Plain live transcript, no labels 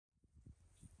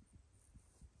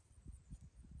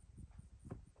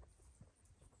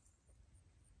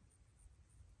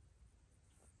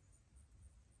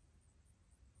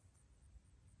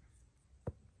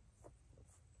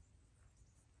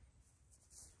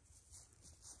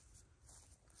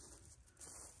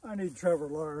I need Trevor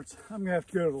Lawrence. I'm gonna have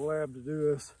to go to the lab to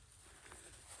do this.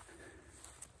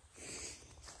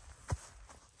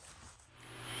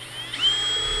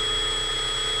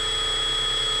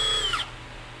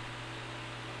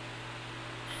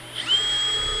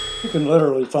 You can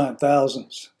literally find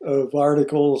thousands of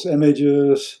articles,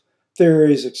 images,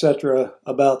 theories, etc.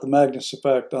 about the Magnus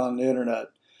Effect on the internet.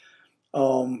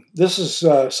 This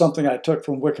is something I took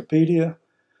from Wikipedia,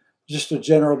 just a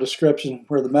general description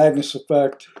where the Magnus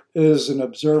Effect is an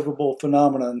observable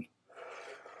phenomenon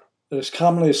that is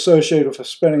commonly associated with a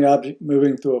spinning object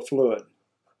moving through a fluid.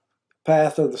 The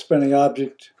path of the spinning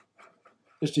object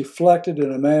is deflected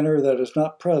in a manner that is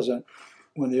not present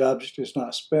when the object is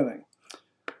not spinning.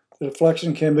 The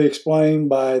deflection can be explained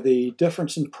by the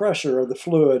difference in pressure of the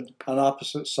fluid on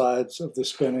opposite sides of the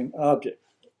spinning object.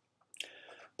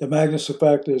 The Magnus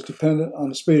Effect is dependent on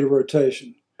the speed of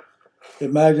rotation. The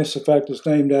Magnus Effect is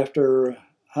named after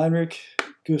Heinrich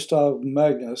Gustav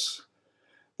Magnus,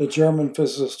 the German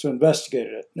physicist who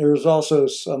investigated it. There is also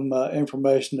some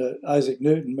information that Isaac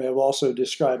Newton may have also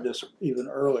described this even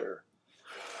earlier.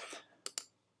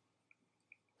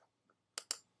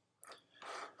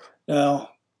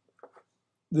 Now,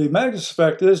 the Magnus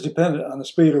Effect is dependent on the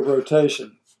speed of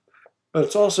rotation, but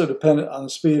it's also dependent on the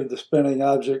speed of the spinning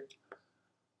object,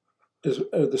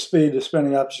 the speed the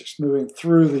spinning object is moving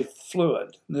through the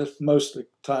fluid. Most of the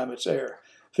time it's air.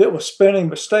 If it was spinning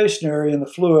but stationary in the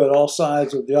fluid, all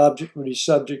sides of the object would be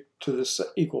subject to this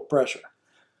equal pressure.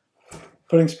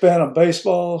 Putting spin on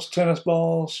baseballs, tennis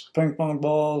balls, ping pong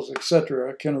balls,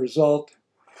 etc. can result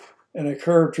in a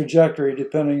curved trajectory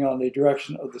depending on the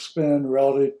direction of the spin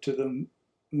relative to the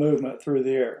movement through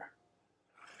the air.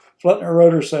 Flettner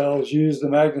rotor sails use the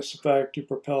Magnus Effect to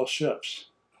propel ships.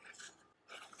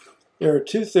 There are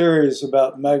two theories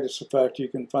about the Magnus Effect you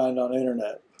can find on the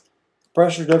internet.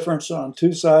 Pressure difference on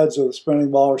two sides of the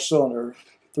spinning ball or cylinder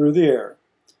through the air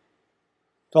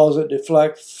causes it to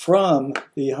deflect from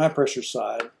the high pressure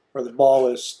side, where the ball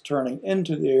is turning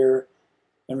into the air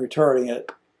and retarding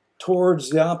it, towards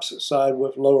the opposite side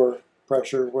with lower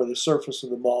pressure, where the surface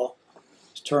of the ball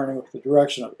is turning with the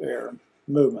direction of air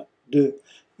movement. Due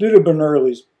to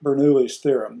Bernoulli's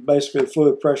theorem, basically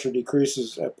fluid pressure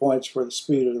decreases at points where the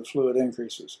speed of the fluid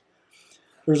increases.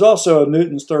 There's also a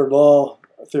Newton's third law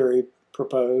theory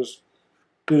proposed.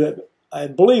 I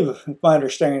believe, if my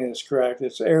understanding is correct,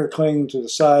 it's air clinging to the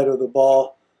side of the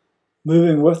ball,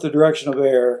 moving with the direction of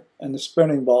air, and the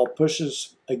spinning ball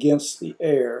pushes against the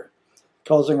air,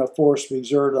 causing a force to be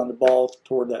exerted on the ball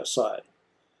toward that side.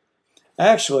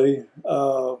 Actually,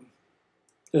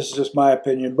 this is just my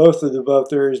opinion, both of the above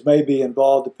theories may be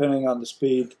involved depending on the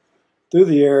speed through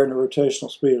the air and the rotational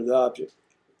speed of the object.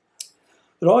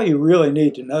 But all you really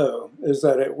need to know is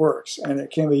that it works, and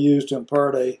it can be used to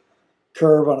impart a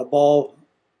curve on a ball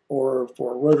or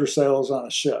for rotor sails on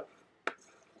a ship.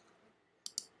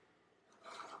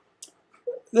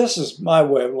 This is my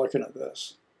way of looking at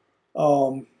this.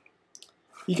 You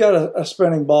got a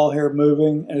spinning ball here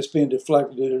moving, and it's being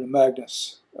deflected due to the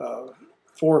Magnus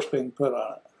force being put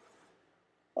on it.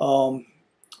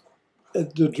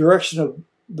 The direction of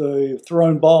the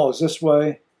thrown ball is this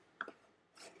way.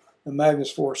 The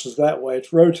Magnus force is that way.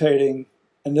 It's rotating,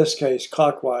 in this case,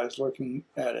 clockwise, looking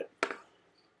at it.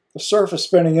 The surface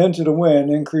spinning into the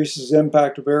wind increases the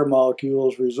impact of air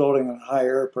molecules, resulting in high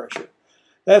air pressure.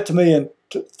 That, to me, and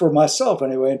for myself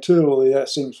anyway, intuitively, that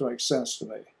seems to make sense to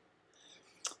me.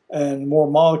 And more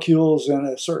molecules in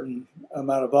a certain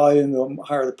amount of volume, the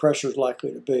higher the pressure is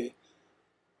likely to be.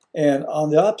 And on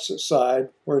the opposite side,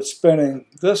 where it's spinning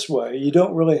this way, you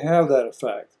don't really have that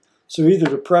effect. So either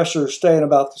the pressure is staying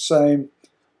about the same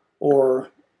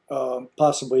or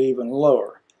possibly even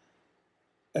lower.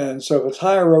 And so if it's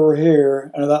higher over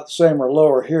here and about the same or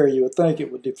lower here, you would think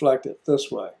it would deflect it this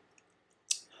way.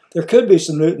 There could be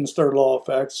some Newton's third law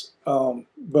effects,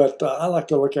 but I like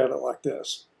to look at it like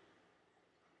this.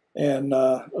 And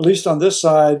at least on this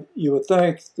side, you would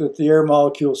think that the air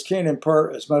molecules can't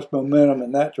impart as much momentum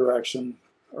in that direction,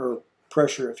 or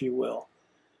pressure, if you will,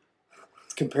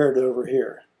 compared to over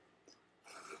here.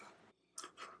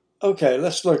 Okay,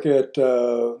 let's look at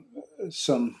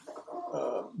some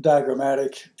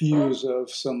diagrammatic views of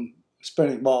some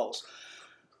spinning balls.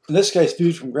 In this case,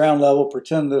 viewed from ground level,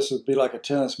 pretend this would be like a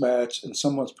tennis match and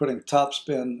someone's putting top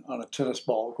spin on a tennis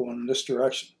ball going in this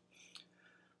direction.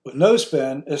 With no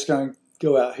spin, it's going to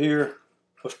go out here.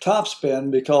 With top spin,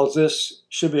 because this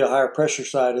should be a higher pressure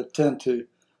side, it tend to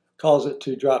cause it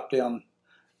to drop down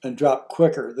and drop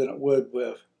quicker than it would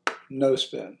with no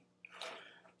spin.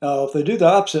 Now, if they do the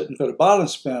opposite and put a bottom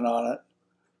spin on it,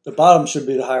 the bottom should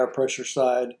be the higher pressure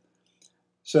side,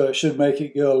 So it should make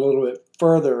it go a little bit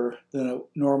further than it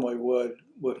normally would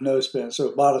with no spin. So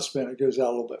with bottom spin, it goes out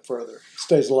a little bit further. It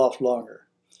stays aloft longer.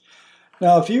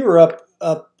 Now, if you were up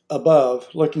above,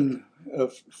 looking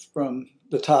from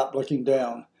the top, looking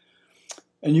down,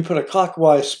 and you put a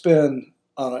clockwise spin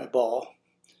on a ball,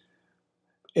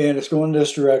 and it's going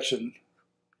this direction,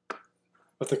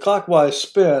 with the clockwise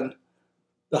spin,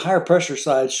 the higher pressure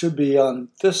side should be on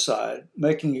this side,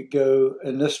 making it go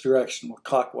in this direction with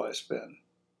clockwise spin.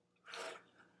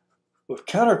 With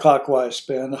counterclockwise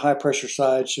spin, the high pressure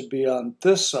side should be on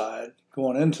this side,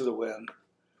 going into the wind,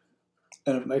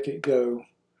 and make it go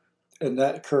in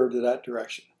that curve to that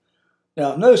direction.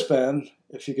 Now, no spin,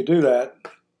 if you could do that,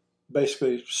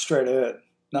 basically straight ahead,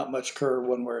 not much curve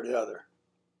one way or the other.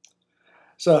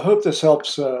 So I hope this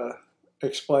helps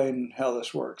explain how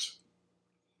this works.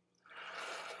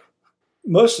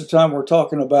 Most of the time we're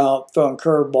talking about throwing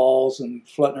curved balls and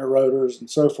flattening rotors and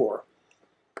so forth.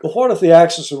 But what if the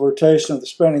axis of rotation of the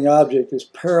spinning object is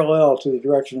parallel to the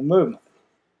direction of movement?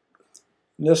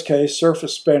 In this case,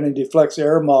 surface spinning deflects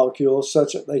air molecules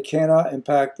such that they cannot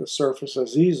impact the surface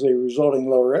as easily, resulting in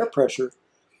lower air pressure.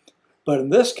 But in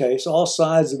this case, all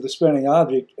sides of the spinning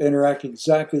object interact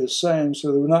exactly the same,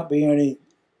 so there will not be any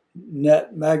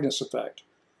net Magnus effect.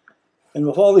 And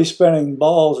with all these spinning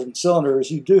balls and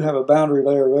cylinders, you do have a boundary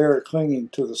layer of air clinging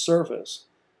to the surface.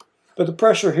 But the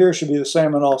pressure here should be the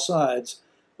same on all sides.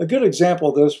 A good example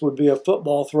of this would be a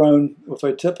football thrown with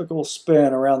a typical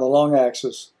spin around the long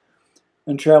axis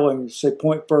and traveling, say,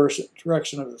 point first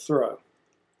direction of the throw.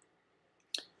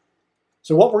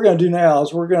 So what we're going to do now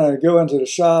is we're going to go into the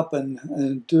shop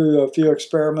and do a few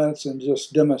experiments and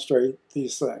just demonstrate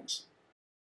these things.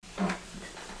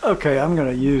 Okay, I'm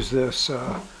going to use this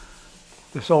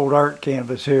old art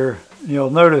canvas here. You'll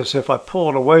notice if I pull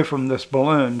it away from this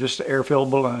balloon, just an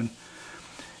air-filled balloon,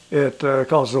 it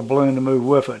causes the balloon to move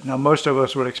with it. Now, most of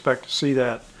us would expect to see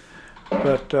that,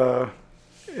 but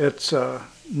it's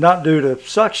not due to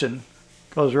suction,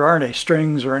 because there aren't any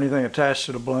strings or anything attached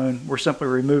to the balloon. We're simply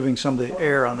removing some of the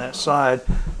air on that side,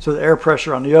 so the air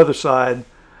pressure on the other side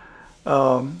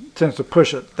tends to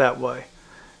push it that way.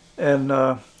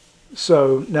 And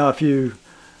so now if you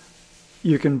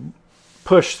can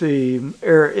push the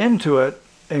air into it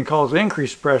and cause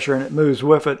increased pressure, and it moves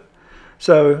with it.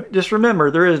 So just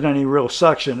remember, there isn't any real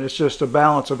suction. It's just a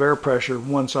balance of air pressure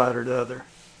one side or the other.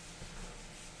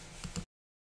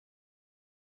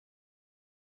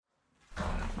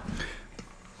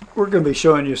 We're going to be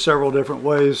showing you several different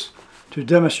ways to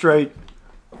demonstrate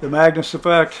the Magnus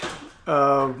effect.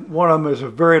 One of them is a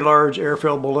very large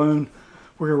air-filled balloon.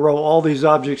 We're going to roll all these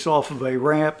objects off of a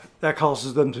ramp. That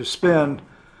causes them to spin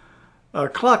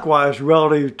clockwise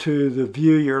relative to the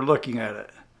view you're looking at it,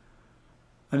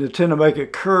 and they tend to make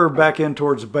it curve back in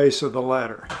towards the base of the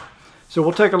ladder. So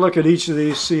we'll take a look at each of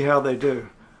these, see how they do.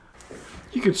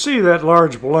 You can see that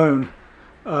large balloon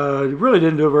really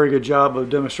didn't do a very good job of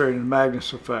demonstrating the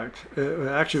Magnus effect. It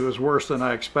actually was worse than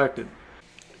I expected.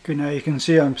 Okay, now you can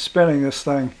see I'm spinning this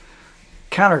thing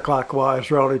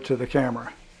counterclockwise relative to the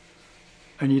camera,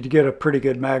 and you get a pretty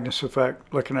good Magnus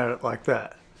effect looking at it like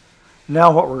that.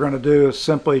 Now what we're going to do is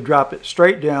simply drop it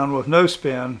straight down with no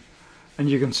spin, and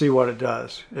you can see what it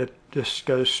does. It just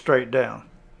goes straight down.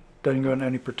 Doesn't go in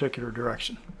any particular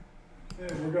direction.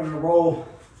 Okay, we're going to roll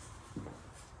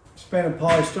expanded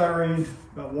polystyrene,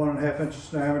 about 1.5 inches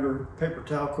diameter, paper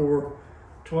towel core,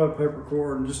 toilet paper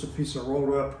core, and just a piece of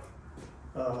rolled up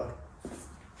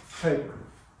paper.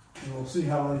 And we'll see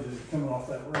how these are coming off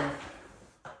that ramp.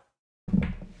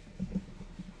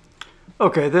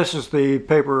 Okay, this is the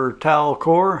paper towel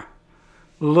core,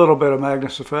 a little bit of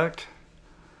Magnus effect.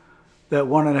 That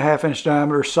 1.5 inch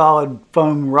diameter solid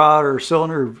foam rod or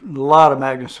cylinder, a lot of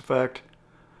Magnus effect.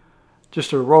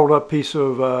 Just a rolled up piece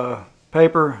of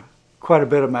paper, quite a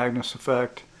bit of Magnus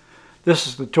effect. This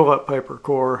is the toilet paper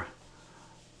core,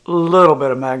 a little bit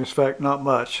of Magnus effect, not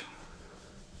much.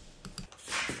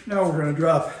 Now we're going to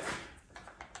drop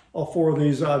all 4 of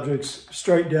these objects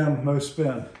straight down with no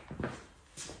spin.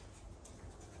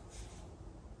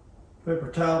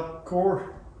 Paper towel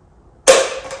core,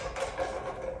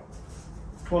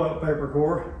 toilet paper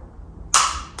core,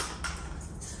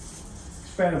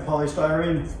 expanded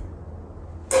polystyrene,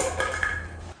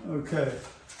 okay,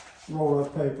 roll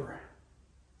up paper.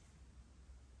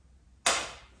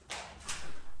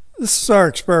 This is our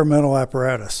experimental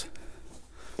apparatus.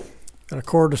 Got a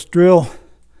cordless drill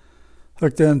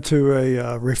hooked into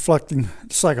a reflecting,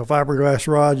 it's like a fiberglass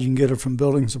rod. You can get it from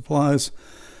building supplies.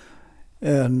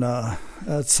 And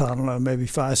that's, I don't know, maybe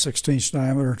 5/16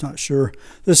 diameter, not sure.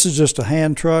 This is just a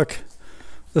hand truck.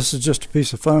 This is just a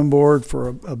piece of foam board for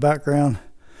a background.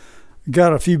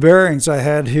 Got a few bearings I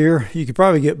had here. You could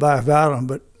probably get by without them,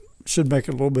 but it should make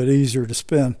it a little bit easier to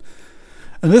spin.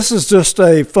 And this is just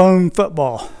a foam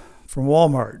football from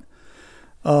Walmart.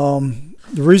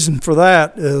 The reason for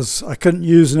that is I couldn't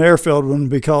use an air-filled one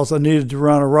because I needed to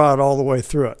run a rod all the way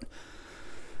through it.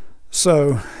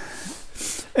 So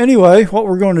anyway, what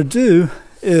we're going to do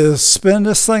is spin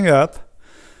this thing up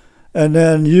and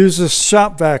then use this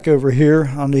shop vac over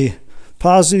here on the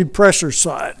positive pressure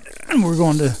side. And we're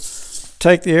going to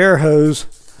take the air hose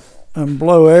and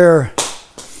blow air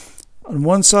on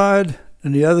one side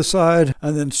and the other side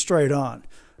and then straight on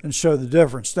and show the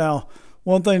difference. Now,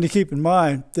 one thing to keep in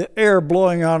mind, the air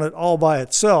blowing on it all by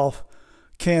itself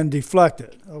can deflect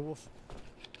it.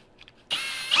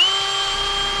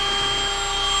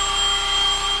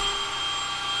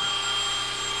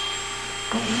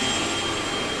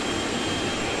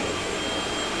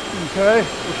 Okay,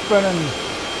 we're spinning,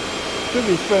 should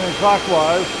be spinning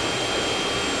clockwise.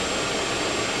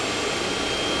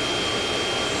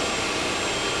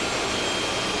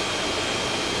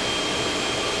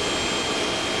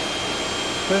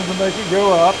 Spins to make it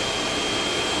go up.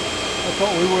 That's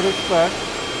what we would expect.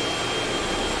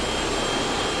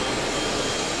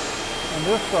 On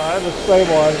this side, let's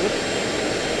stabilize it.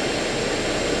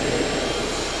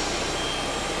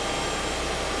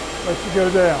 Let you go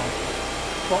down.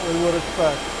 That's what we would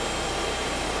expect.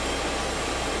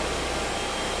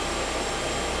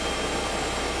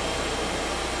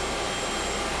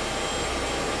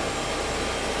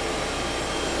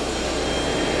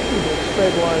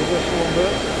 Stabilize this a little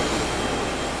bit.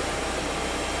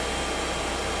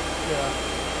 Yeah.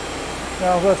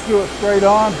 Now let's do it straight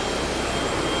on.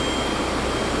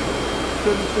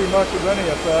 Shouldn't see much of any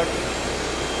effect.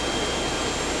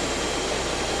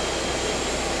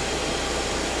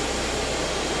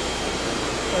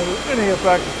 And any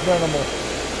effect is minimal.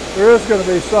 There is going to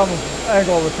be some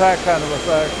angle of attack kind of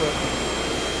effect, but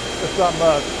it's not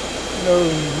much. No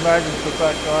Magnus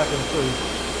Effect that I can see.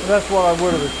 And that's what I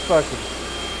would have expected.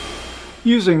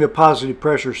 Using the positive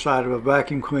pressure side of a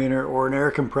vacuum cleaner or an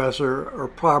air compressor are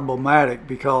problematic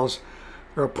because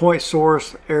they're a point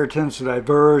source, air tends to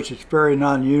diverge, it's very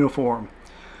non-uniform.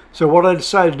 So what I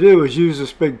decided to do is use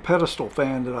this big pedestal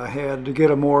fan that I had to get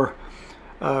a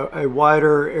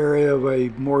wider area of a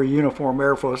more uniform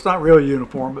airflow. It's not really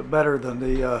uniform, but better than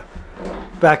the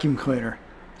vacuum cleaner.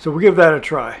 So we'll give that a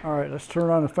try. All right, let's turn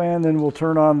on the fan, then we'll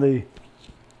turn on the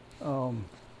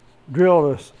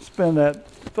drill to spin that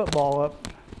football up.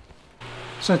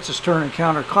 Since it's turning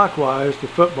counterclockwise, the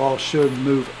football should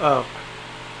move up.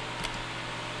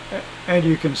 And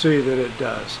you can see that it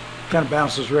does. It kind of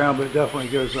bounces around, but it definitely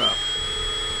goes up.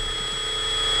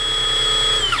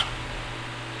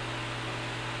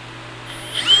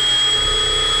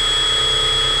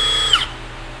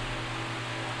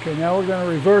 Okay, now we're going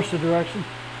to reverse the direction.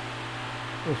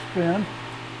 We'll spin.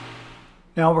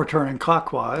 Now we're turning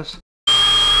clockwise.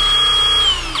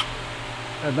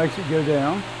 That makes it go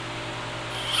down,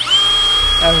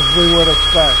 as we would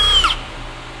expect.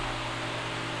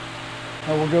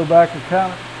 Now we'll go back to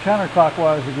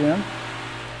counterclockwise again.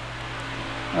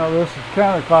 Now this is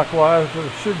counterclockwise, so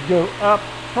it should go up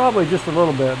probably just a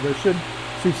little bit, but it should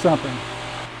see something.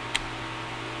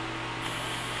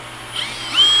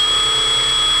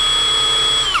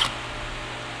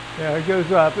 Yeah, it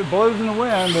goes up. It blows in the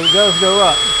wind, but it does go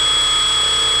up.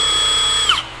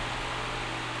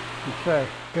 Okay,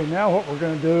 now what we're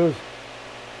going to do is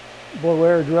blow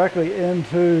air directly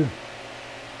into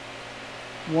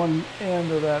one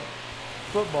end of that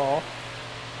football.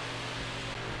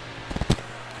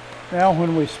 Now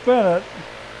when we spin it,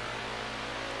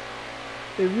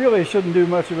 it really shouldn't do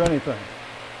much of anything.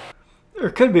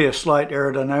 There could be a slight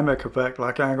aerodynamic effect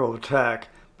like angle of attack,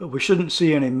 but we shouldn't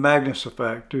see any Magnus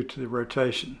effect due to the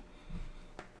rotation.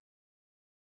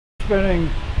 Spinning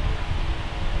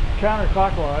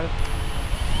counterclockwise.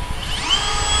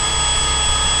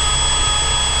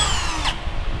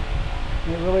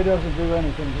 It really doesn't do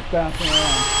anything, just bouncing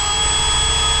around.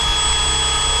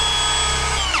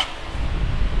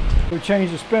 We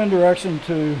change the spin direction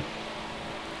to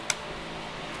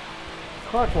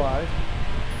clockwise.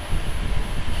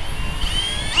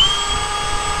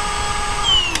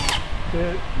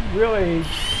 It really is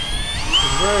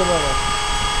very little.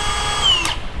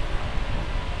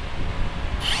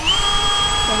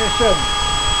 Like I said,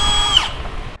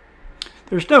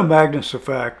 there's no Magnus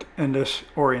effect in this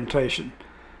orientation,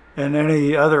 and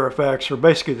any other effects are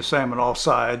basically the same on all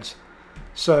sides.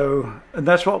 So, and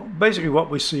that's basically what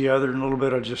we see, other than a little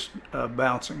bit of just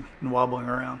bouncing and wobbling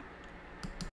around.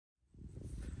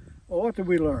 Well, what did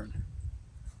we learn?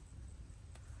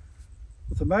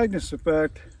 With the Magnus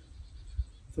effect,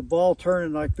 the ball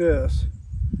turning like this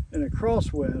in a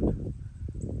crosswind,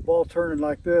 ball turning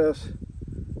like this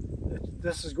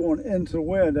is going into the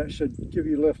wind. That should give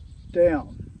you lift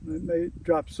down. It may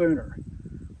drop sooner.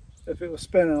 If it was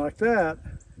spinning like that,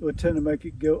 it would tend to make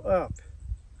it go up.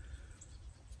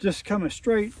 Just coming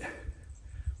straight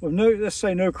with no, let's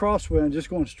say no crosswind, just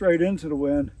going straight into the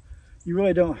wind, you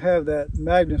really don't have that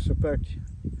Magnus effect.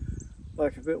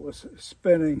 Like if it was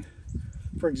spinning,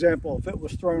 for example, if it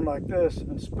was thrown like this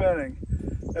and spinning,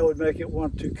 that would make it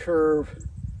want to curve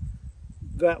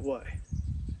that way.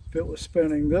 If it was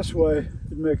spinning this way,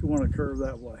 it'd make it want to curve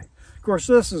that way. Of course,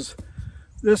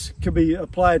 this could be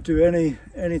applied to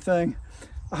anything.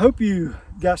 I hope you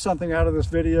got something out of this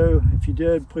video. If you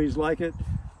did, please like it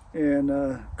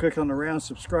and click on the round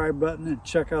subscribe button and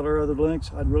check out our other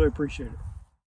links. I'd really appreciate it.